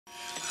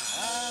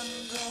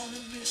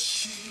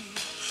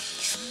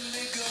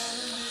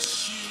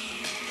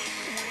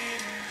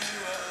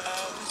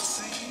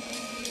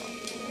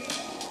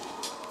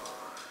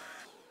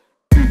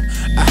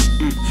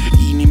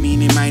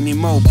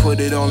put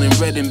it all in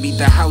red and beat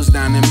the house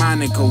down in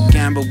Monaco.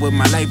 Gamble with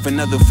my life,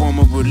 another form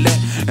of roulette.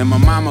 And my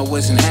mama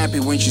wasn't happy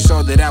when she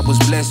saw that I was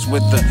blessed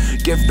with the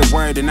gift of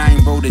word, and I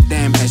ain't wrote a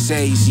damn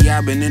essay. See,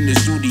 I've been in the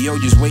studio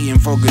just waiting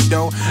for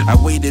Godot. I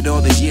waited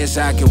all this year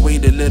so I could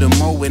wait a little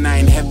more. And I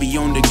ain't heavy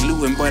on the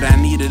gluten, but I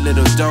need a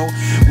little dough.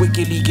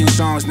 Wicked leaking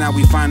songs, now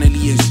we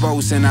finally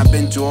exposed. And I've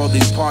been to all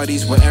these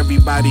parties where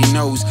everybody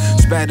knows.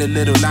 Spat a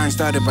little line,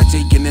 started by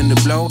taking in the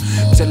blow,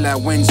 till I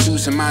went to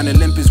some Mount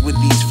Olympus with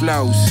these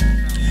flows.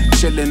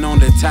 Chilling on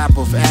the top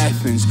of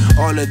Athens.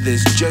 All of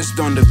this just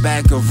on the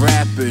back of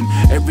rapping.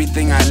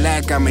 Everything I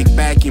lack I make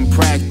back in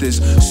practice.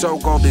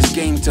 Soak all this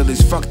game till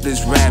it's fuck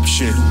this rap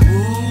shit.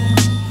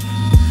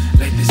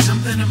 Like there's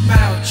something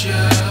about you.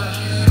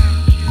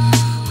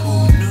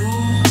 Who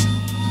knew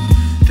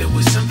there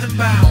was something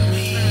about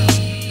me?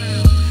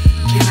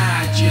 Can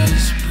I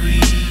just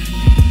breathe?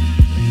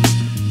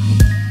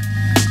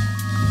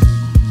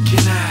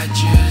 Can I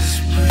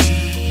just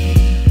breathe?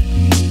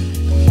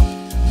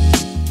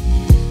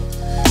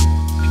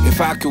 If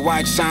I could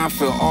watch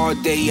Seinfeld all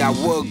day, I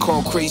would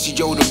call Crazy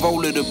Joe the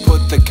Roller to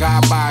put the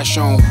kibosh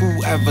on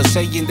whoever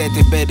saying that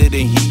they're better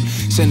than he.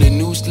 Send a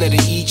newsletter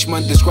each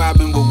month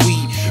describing what we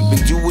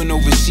been doing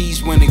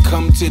overseas. When it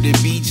come to the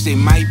beats, they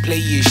might play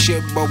your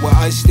shit, but with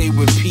us they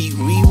repeat,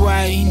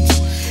 rewind.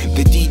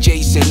 The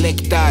DJ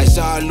selector is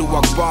Alu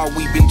Akbar,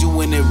 we been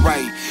doing it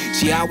right.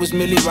 See, I was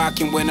merely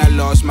rocking when I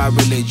lost my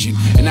religion,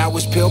 and I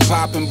was pill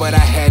popping, but I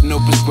had no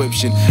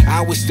prescription.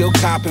 I was still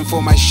copping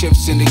for my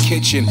shifts in the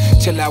kitchen,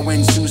 till I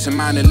went to some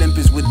Mount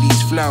Olympus with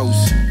these flows.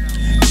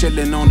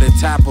 Chilling on the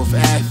top of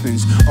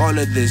Athens. All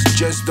of this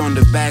just on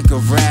the back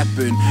of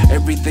rapping.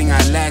 Everything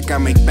I lack I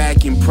make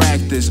back in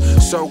practice.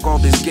 Soak all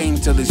this game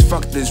till it's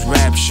fuck this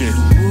rap shit.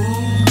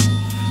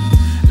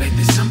 Like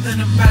there's something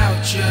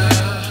about you.